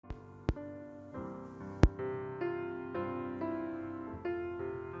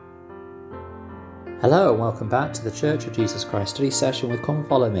Hello and welcome back to the Church of Jesus Christ study session with Come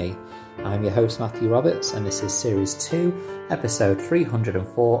Follow Me. I'm your host Matthew Roberts and this is Series 2, Episode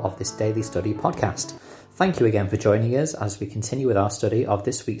 304 of this daily study podcast. Thank you again for joining us as we continue with our study of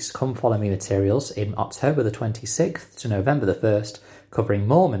this week's Come Follow Me materials in October the 26th to November the 1st, covering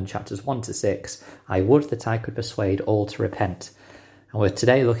Mormon chapters 1 to 6, I Would That I Could Persuade All to Repent. And we're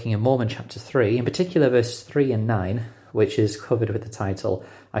today looking at Mormon chapter 3, in particular verses 3 and 9, which is covered with the title,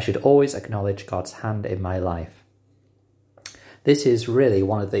 I Should Always Acknowledge God's Hand in My Life. This is really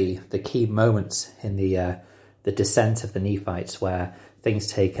one of the key moments in the descent of the Nephites where things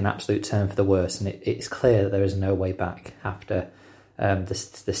take an absolute turn for the worse, and it's clear that there is no way back after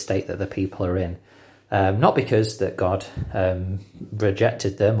the state that the people are in. Not because that God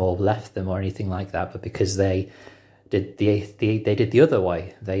rejected them or left them or anything like that, but because they did the other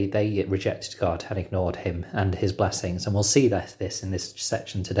way. They rejected God and ignored him and his blessings, and we'll see this in this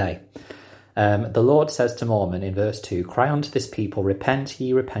section today. The Lord says to Mormon in verse 2, Cry unto this people, repent,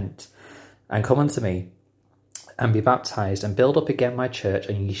 and come unto me, and be baptized, and build up again my church,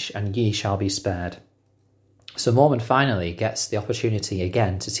 and ye shall be spared. So Mormon finally gets the opportunity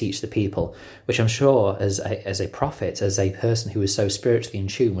again to teach the people, which I'm sure as a prophet, as a person who was so spiritually in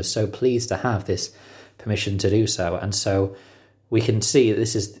tune, was so pleased to have this permission to do so. And so we can see that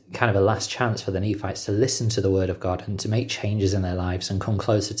this is kind of a last chance for the Nephites to listen to the word of God and to make changes in their lives and come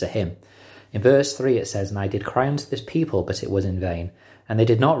closer to him. In verse 3 it says, And I did cry unto this people, but it was in vain. And they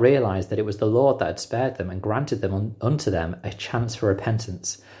did not realize that it was the Lord that had spared them and granted them unto them a chance for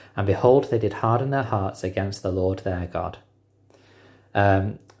repentance. And behold, they did harden their hearts against the Lord their God.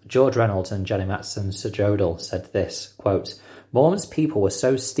 George Reynolds and Jenny Matson Sojodal said this, quote, Mormon's people were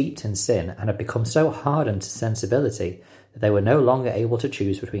so steeped in sin and had become so hardened to sensibility that they were no longer able to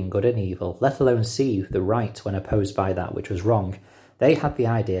choose between good and evil, let alone see the right when opposed by that which was wrong. They had the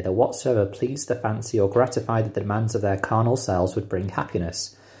idea that whatsoever pleased the fancy or gratified the demands of their carnal selves would bring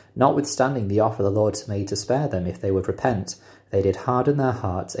happiness. Notwithstanding the offer the Lord made to spare them if they would repent, they did harden their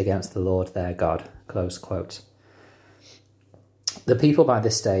hearts against the Lord their God. Close quote. The people by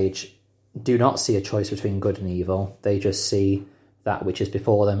this stage do not see a choice between good and evil. They just see that which is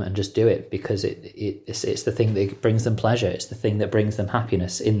before them and just do it because it's the thing that brings them pleasure. It's the thing that brings them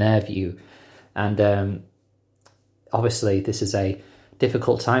happiness in their view. And obviously this is a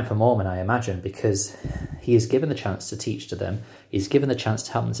difficult time for Mormon, I imagine, because he is given the chance to teach to them. He's given the chance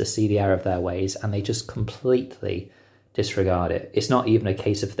to help them to see the error of their ways, and they just completely disregard it. It's not even a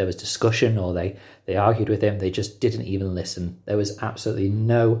case of there was discussion or they argued with him. They just didn't even listen. There was absolutely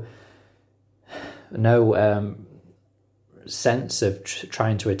no sense of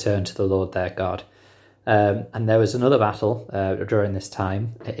trying to return to the Lord their God. And there was another battle during this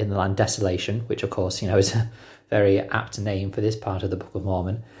time in the land Desolation, which of course, is a very apt name for this part of the Book of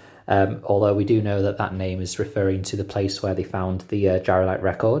Mormon. Although we do know that name is referring to the place where they found the Jaredite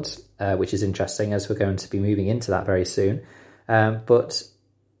records, which is interesting as we're going to be moving into that very soon. But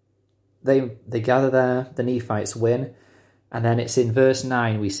they gather there, the Nephites win, and then it's in verse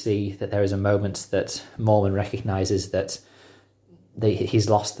 9 we see that there is a moment that Mormon recognises that he's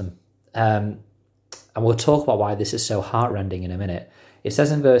lost them. And we'll talk about why this is so heartrending in a minute. It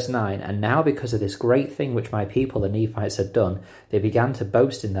says in verse 9, And now because of this great thing which my people the Nephites had done, they began to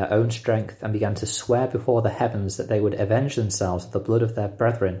boast in their own strength and began to swear before the heavens that they would avenge themselves of the blood of their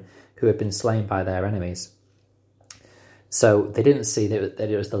brethren who had been slain by their enemies. So they didn't see that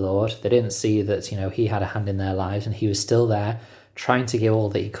it was the Lord. They didn't see that, he had a hand in their lives and he was still there trying to give all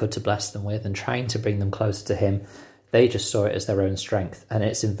that he could to bless them with and trying to bring them closer to him. They just saw it as their own strength. And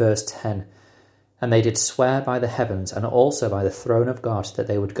it's in verse 10, And they did swear by the heavens and also by the throne of God that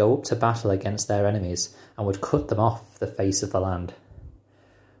they would go up to battle against their enemies and would cut them off the face of the land.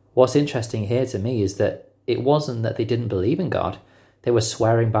 What's interesting here to me is that it wasn't that they didn't believe in God. They were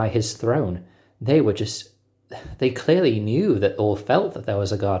swearing by his throne. They clearly knew that or felt that there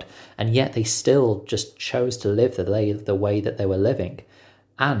was a God, and yet they still just chose to live the way that they were living.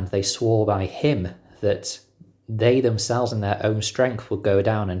 And they swore by him that they themselves in their own strength would go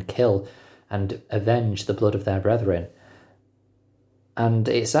down and kill and avenge the blood of their brethren. And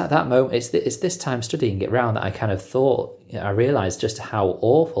it's at that moment, it's this time studying it round that I kind of thought, I realised just how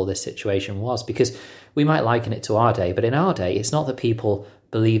awful this situation was, because we might liken it to our day, but in our day, it's not that people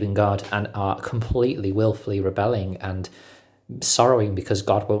believe in God and are completely willfully rebelling and sorrowing because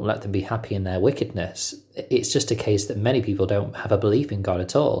God won't let them be happy in their wickedness. It's just a case that many people don't have a belief in God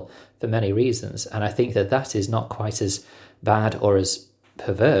at all for many reasons. And I think that is not quite as bad or as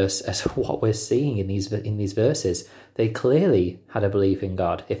perverse as what we're seeing in these verses. They clearly had a belief in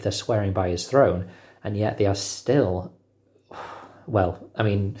God if they're swearing by his throne, and yet they are still,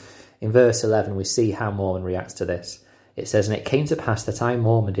 In verse 11, we see how Mormon reacts to this. It says, "And it came to pass that I,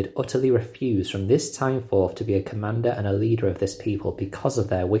 Mormon, did utterly refuse from this time forth to be a commander and a leader of this people because of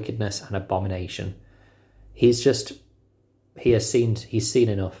their wickedness and abomination." He's seen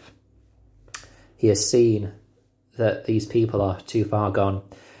enough. He has seen that these people are too far gone.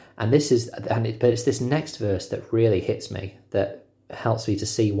 But it's this next verse that really hits me, that helps me to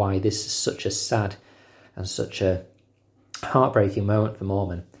see why this is such a sad and such a heartbreaking moment for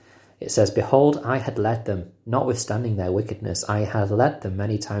Mormon. It says, "Behold, I had led them, notwithstanding their wickedness. I had led them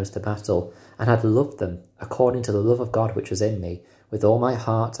many times to battle, and had loved them, according to the love of God which was in me. With all my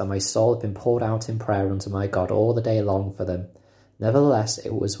heart and my soul had been poured out in prayer unto my God all the day long for them. Nevertheless,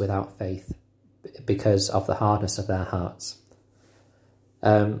 it was without faith, because of the hardness of their hearts."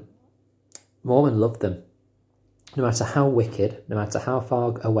 Mormon loved them. No matter how wicked, no matter how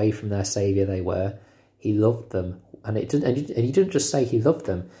far away from their Saviour they were, he loved them. And he didn't just say he loved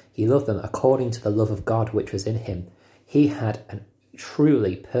them according to the love of God which was in him. He had a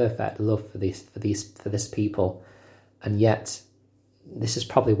truly perfect love for this people. And yet, this is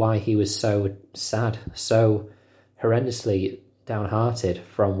probably why he was so sad, so horrendously downhearted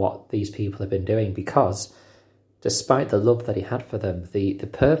from what these people have been doing, because despite the love that he had for them, the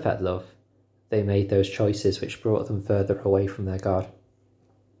perfect love, they made those choices which brought them further away from their God.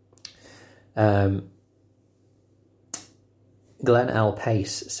 Glenn L.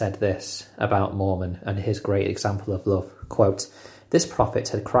 Pace said this about Mormon and his great example of love, quote, "This prophet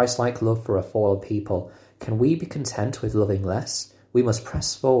had Christ-like love for a fallen people. Can we be content with loving less? We must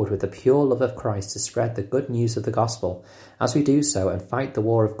press forward with the pure love of Christ to spread the good news of the gospel. As we do so and fight the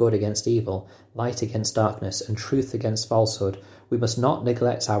war of good against evil, light against darkness, and truth against falsehood, we must not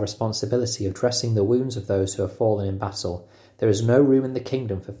neglect our responsibility of dressing the wounds of those who have fallen in battle. There is no room in the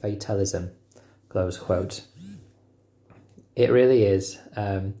kingdom for fatalism." Close quote. It really is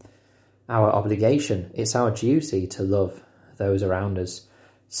our obligation. It's our duty to love those around us.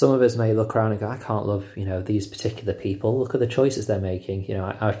 Some of us may look around and go, "I can't love, these particular people. Look at the choices they're making.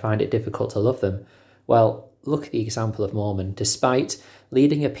 I find it difficult to love them." Well, look at the example of Mormon. Despite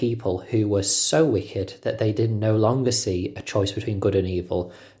leading a people who were so wicked that they did no longer see a choice between good and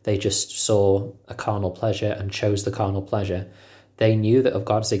evil, they just saw a carnal pleasure and chose the carnal pleasure. They knew that of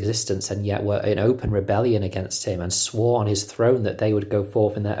God's existence and yet were in open rebellion against him and swore on his throne that they would go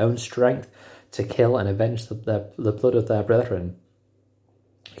forth in their own strength to kill and avenge the blood of their brethren.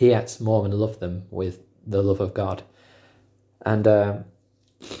 Yet Mormon loved them with the love of God. And, I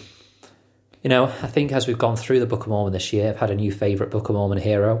think as we've gone through the Book of Mormon this year, I've had a new favourite Book of Mormon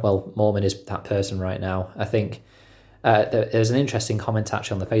hero. Well, Mormon is that person right now. I think there's an interesting comment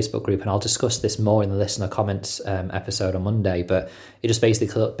actually on the Facebook group, and I'll discuss this more in the listener comments episode on Monday, but it just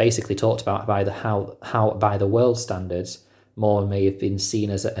basically talked about how by the world standards, Mormon may have been seen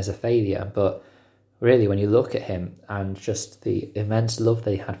as a failure, but really when you look at him and just the immense love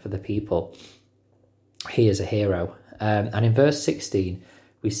that he had for the people, he is a hero. And in verse 16,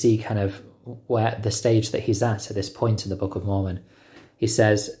 we see kind of where the stage that he's at this point in the Book of Mormon. He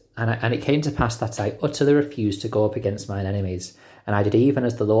says, And it came to pass that I utterly refused to go up against mine enemies, and I did even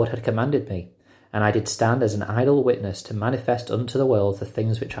as the Lord had commanded me. And I did stand as an idle witness to manifest unto the world the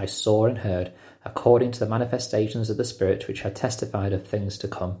things which I saw and heard, according to the manifestations of the Spirit which had testified of things to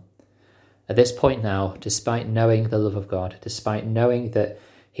come. At this point now, despite knowing the love of God, despite knowing that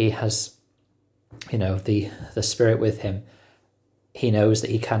he has, the Spirit with him, he knows that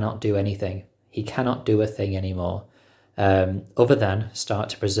he cannot do anything. He cannot do a thing anymore. Other than start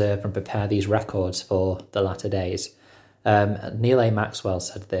to preserve and prepare these records for the latter days. Neil A. Maxwell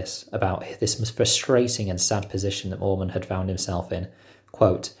said this about this frustrating and sad position that Mormon had found himself in.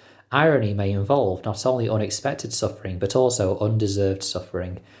 Quote, "Irony may involve not only unexpected suffering, but also undeserved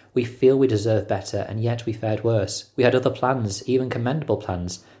suffering. We feel we deserve better, and yet we fared worse. We had other plans, even commendable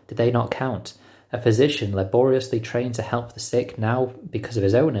plans. Did they not count? A physician laboriously trained to help the sick now, because of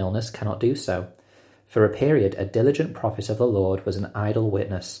his own illness, cannot do so. For a period, a diligent prophet of the Lord was an idle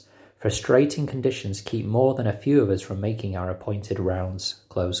witness. Frustrating conditions keep more than a few of us from making our appointed rounds."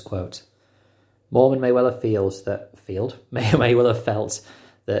 Close quote. Mormon may well have felt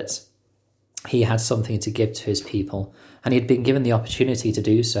that he had something to give to his people, and he had been given the opportunity to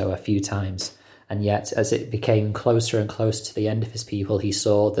do so a few times. And yet, as it became closer and closer to the end of his people, he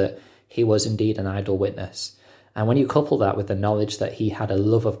saw that he was indeed an idle witness. And when you couple that with the knowledge that he had a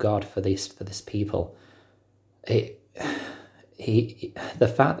love of God for this people, the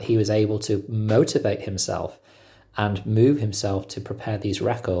fact that he was able to motivate himself and move himself to prepare these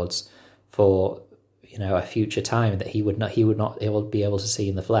records for a future time that he would not be able to see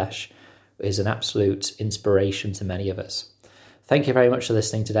in the flesh is an absolute inspiration to many of us. thank you very much for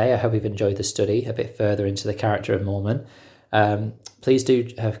listening today. I hope you've enjoyed the study a bit further into the character of Mormon. Please do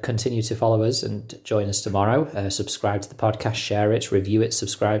continue to follow us and join us tomorrow. Subscribe to the podcast, share it, review it,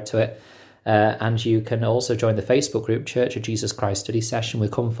 subscribe to it. And you can also join the Facebook group, Church of Jesus Christ Study Session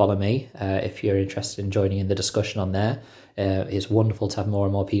with Come Follow Me, if you're interested in joining in the discussion on there. It's wonderful to have more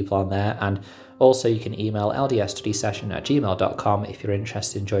and more people on there. And also you can email ldsstudysession@gmail.com if you're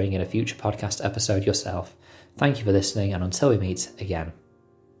interested in joining in a future podcast episode yourself. Thank you for listening, and until we meet again.